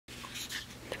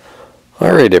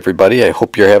Alright everybody, I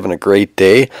hope you're having a great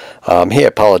day. Hey, I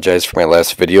apologize for my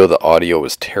last video. The audio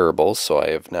was terrible, so I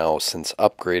have now since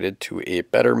upgraded to a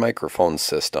better microphone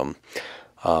system.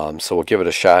 So we'll give it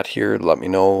a shot here. Let me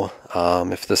know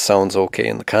if this sounds okay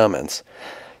in the comments.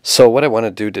 So what I want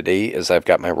to do today is I've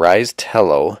got my Rise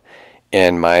Tello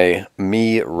and my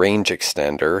Mi range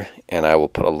extender, and I will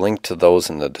put a link to those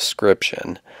in the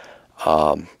description.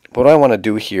 What I want to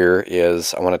do here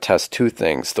is I want to test two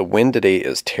things. The wind today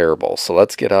is terrible, so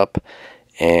let's get up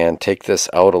and take this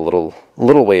out a little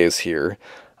ways here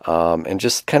and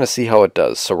just kind of see how it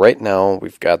does. So right now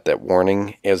we've got that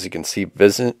warning. As you can see,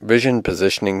 vision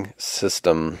positioning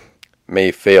system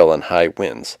may fail in high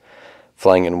winds.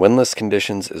 Flying in windless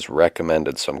conditions is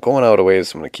recommended. So I'm going out a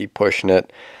ways. I'm going to keep pushing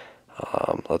it.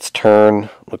 Let's turn.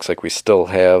 Looks like we still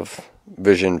have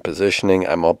vision positioning.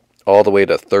 I'm up all the way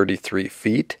to 33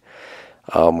 feet.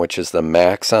 Which is the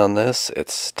max on this.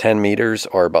 It's 10 meters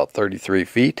or about 33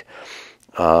 feet.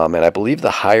 And I believe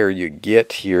the higher you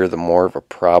get here, the more of a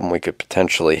problem we could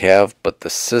potentially have. But the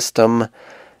system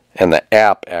and the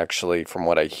app, actually, from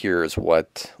what I hear, is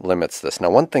what limits this.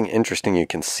 Now, one thing interesting you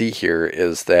can see here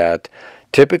is that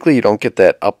typically you don't get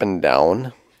that up and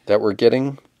down that we're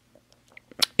getting.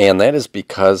 And that is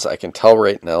because I can tell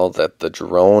right now that the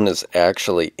drone is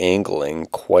actually angling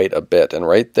quite a bit. And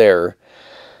right there,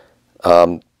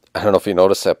 I don't know if you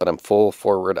noticed that, but I'm full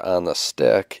forward on the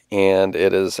stick, and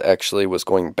it is actually was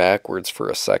going backwards for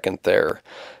a second there.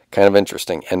 Kind of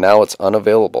interesting. And now it's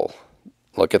unavailable.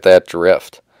 Look at that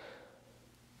drift.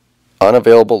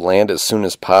 Unavailable, land as soon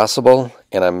as possible,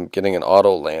 and I'm getting an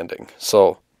auto landing.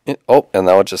 So, oh, and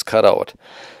now it just cut out.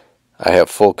 I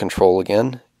have full control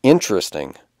again.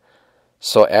 Interesting.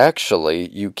 So actually,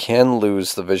 you can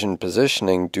lose the vision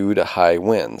positioning due to high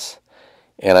winds.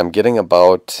 And I'm getting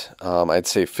about, I'd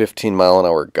say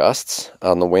 15-mile-an-hour gusts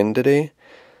on the wind today.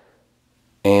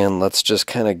 And let's just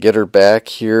kind of get her back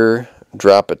here,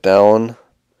 drop it down,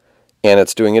 and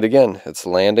it's doing it again. It's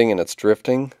landing and it's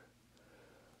drifting.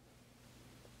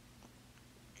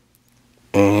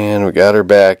 And we got her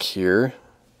back here,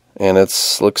 and it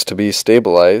looks to be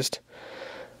stabilized.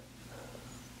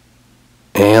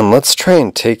 And let's try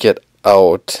and take it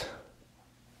out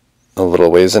a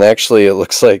little ways. And actually it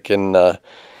looks like in the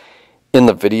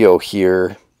video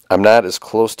here, I'm not as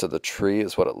close to the tree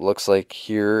as what it looks like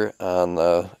here on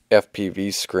the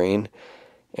FPV screen.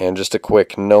 And just a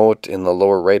quick note, in the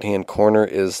lower right hand corner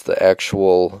is the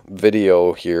actual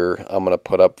video here I'm going to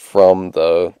put up from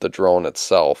the drone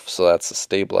itself. So that's a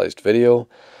stabilized video,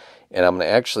 and I'm going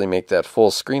to actually make that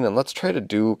full screen. And let's try to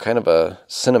do kind of a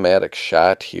cinematic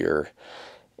shot here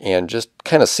and just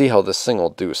kind of see how this thing will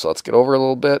do. So let's get over a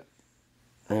little bit.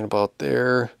 Right about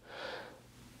there.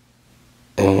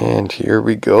 And here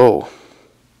we go.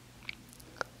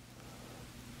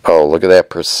 Oh, look at that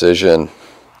precision.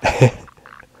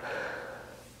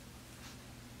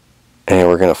 And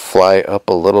we're going to fly up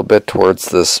a little bit towards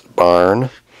this barn.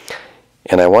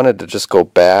 And I wanted to just go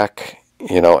back,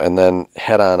 and then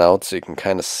head on out so you can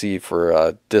kind of see for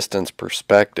a distance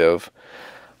perspective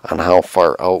on how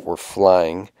far out we're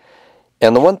flying.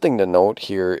 And the one thing to note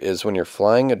here is when you're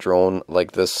flying a drone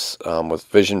like this with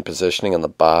vision positioning on the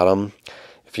bottom,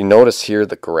 if you notice here,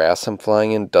 the grass I'm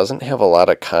flying in doesn't have a lot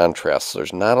of contrast. So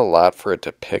there's not a lot for it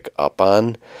to pick up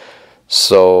on.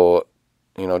 So,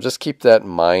 just keep that in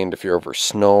mind if you're over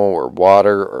snow or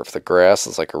water, or if the grass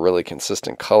is like a really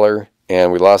consistent color.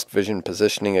 And we lost vision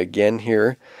positioning again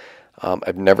here.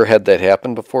 I've never had that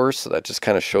happen before, so that just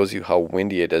kind of shows you how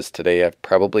windy it is today. I've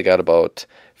probably got about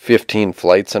 15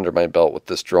 flights under my belt with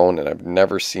this drone, and I've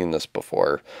never seen this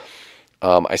before.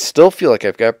 I still feel like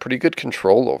I've got pretty good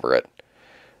control over it.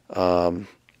 And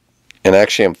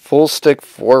actually I'm full stick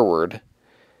forward,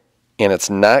 and it's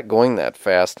not going that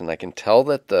fast, and I can tell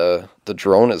that the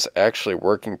drone is actually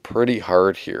working pretty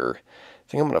hard here. I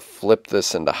think I'm going to flip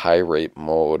this into high rate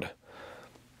mode.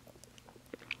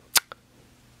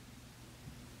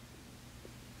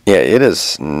 Yeah, it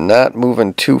is not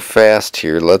moving too fast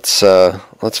here. Let's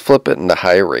flip it into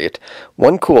high rate.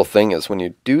 One cool thing is when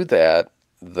you do that,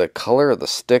 the color of the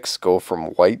sticks go from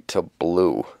white to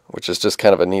blue, which is just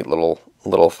kind of a neat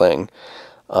little thing.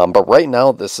 But right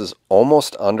now this is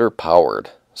almost underpowered.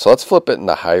 So let's flip it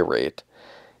into high rate.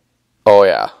 Oh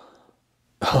yeah.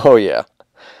 Oh yeah.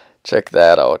 Check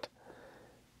that out.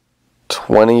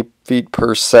 20 feet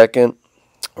per second.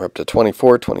 We're up to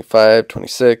 24, 25,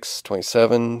 26,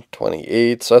 27,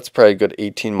 28. So that's probably a good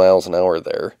 18 miles an hour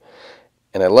there.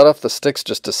 And I let off the sticks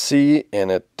just to see,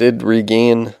 and it did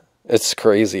regain. It's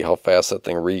crazy how fast that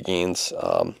thing regains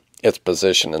its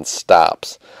position and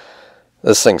stops.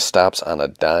 This thing stops on a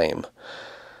dime.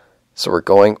 So we're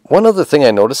going. One other thing I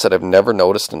noticed that I've never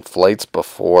noticed in flights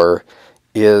before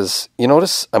is, you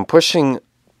notice I'm pushing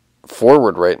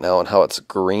forward right now and how it's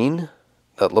green,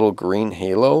 that little green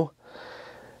halo.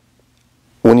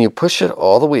 When you push it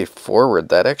all the way forward,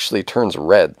 that actually turns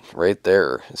red right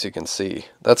there, as you can see.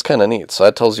 That's kind of neat. So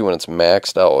that tells you when it's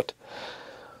maxed out.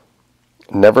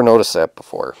 Never noticed that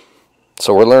before.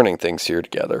 So we're learning things here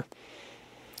together.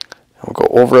 We'll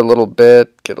go over a little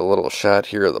bit, get a little shot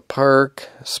here of the park,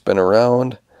 spin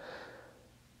around.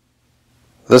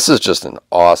 This is just an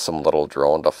awesome little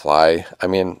drone to fly. I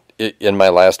mean, in my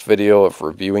last video of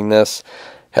reviewing this,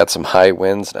 had some high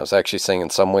winds, and I was actually saying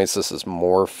in some ways this is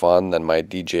more fun than my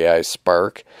DJI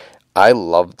Spark. I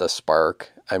love the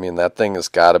Spark. I mean, that thing has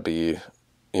got to be,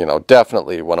 you know,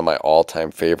 definitely one of my all-time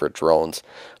favorite drones.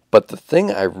 But the thing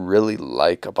I really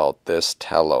like about this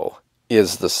Tello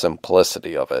is the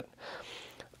simplicity of it.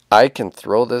 I can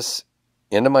throw this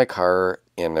into my car,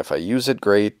 and if I use it,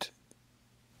 great.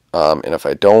 And if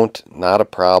I don't, not a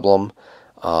problem.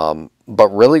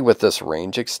 But really with this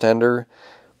range extender,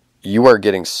 you are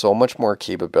getting so much more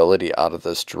capability out of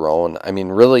this drone. I mean,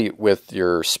 really, with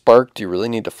your Spark, do you really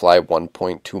need to fly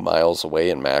 1.2 miles away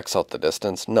and max out the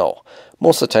distance? No.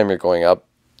 Most of the time you're going up,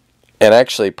 and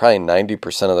actually probably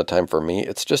 90% of the time for me,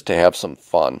 it's just to have some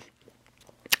fun.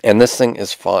 And this thing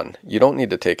is fun. You don't need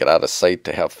to take it out of sight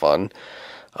to have fun.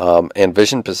 And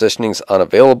vision positioning is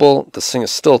unavailable. This thing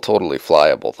is still totally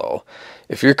flyable, though.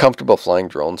 If you're comfortable flying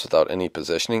drones without any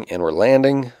positioning and we're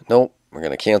landing, nope. We're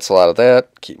going to cancel out of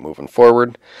that, keep moving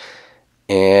forward.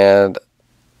 And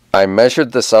I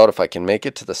measured this out. If I can make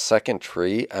it to the second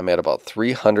tree, I'm at about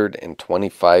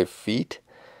 325 feet.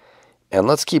 And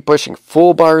let's keep pushing.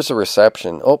 Full bars of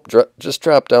reception. Oh, just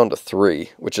dropped down to 3,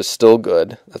 which is still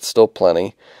good. That's still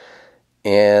plenty.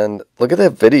 And look at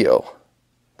that video.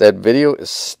 That video is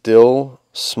still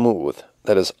smooth.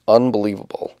 That is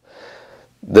unbelievable.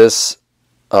 This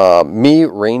Mi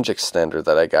range extender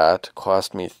that I got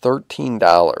cost me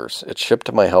 $13. It shipped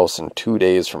to my house in 2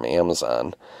 days from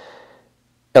Amazon.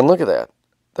 And look at that.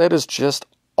 That is just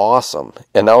awesome.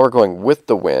 And now we're going with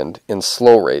the wind in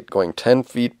slow rate, going 10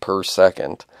 feet per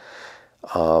second.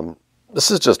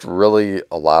 This is just really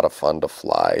a lot of fun to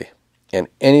fly. And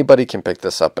anybody can pick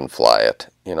this up and fly it.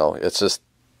 You know, it's just,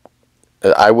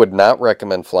 I would not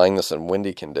recommend flying this in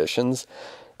windy conditions.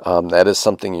 That is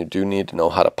something you do need to know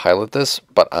how to pilot this,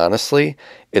 but honestly,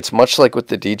 it's much like with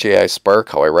the DJI Spark,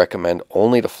 how I recommend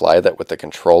only to fly that with the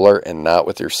controller and not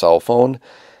with your cell phone.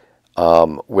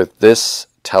 With this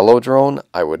Tello drone,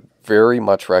 I would very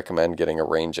much recommend getting a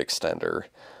range extender.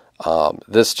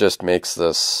 This just makes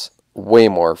this way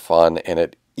more fun, and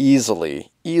it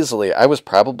easily, I was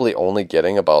probably only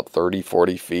getting about 30,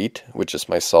 40 feet, with just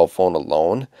my cell phone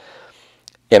alone.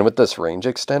 And with this range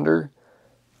extender,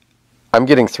 I'm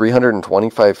getting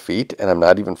 325 feet, and I'm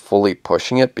not even fully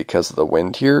pushing it because of the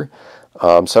wind here.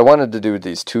 So I wanted to do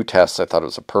these 2 tests. I thought it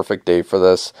was a perfect day for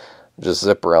this. Just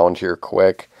zip around here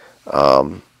quick.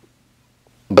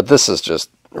 But this is just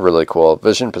really cool.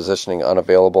 Vision positioning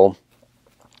unavailable.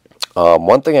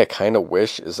 One thing I kind of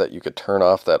wish is that you could turn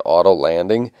off that auto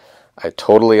landing. I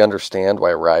totally understand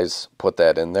why Rise put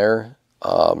that in there.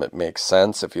 It makes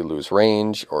sense if you lose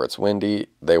range or it's windy.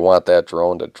 They want that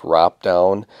drone to drop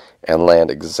down and land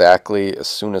exactly as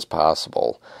soon as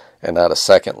possible and not a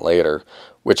second later,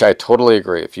 which I totally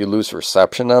agree. If you lose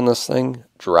reception on this thing,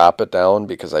 drop it down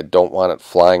because I don't want it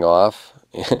flying off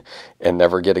and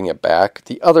never getting it back.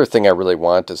 The other thing I really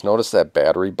want is notice that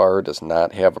battery bar does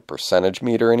not have a percentage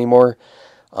meter anymore.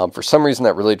 For some reason,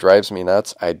 that really drives me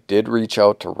nuts. I did reach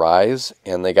out to Rise,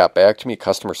 and they got back to me.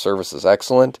 Customer service is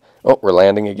excellent. Oh, we're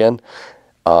landing again.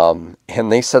 And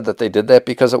they said that they did that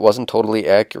because it wasn't totally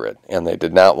accurate, and they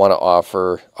did not want to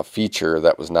offer a feature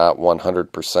that was not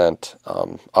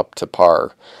 100% up to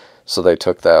par. So they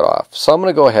took that off. So I'm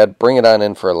going to go ahead, bring it on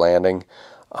in for a landing.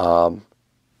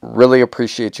 Really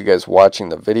appreciate you guys watching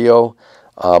the video.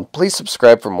 Please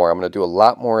subscribe for more. I'm going to do a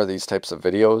lot more of these types of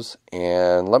videos,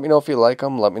 and let me know if you like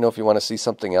them. Let me know if you want to see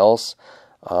something else.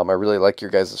 I really like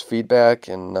your guys' feedback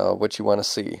and what you want to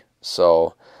see.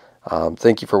 So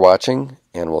thank you for watching,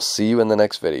 and we'll see you in the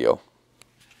next video.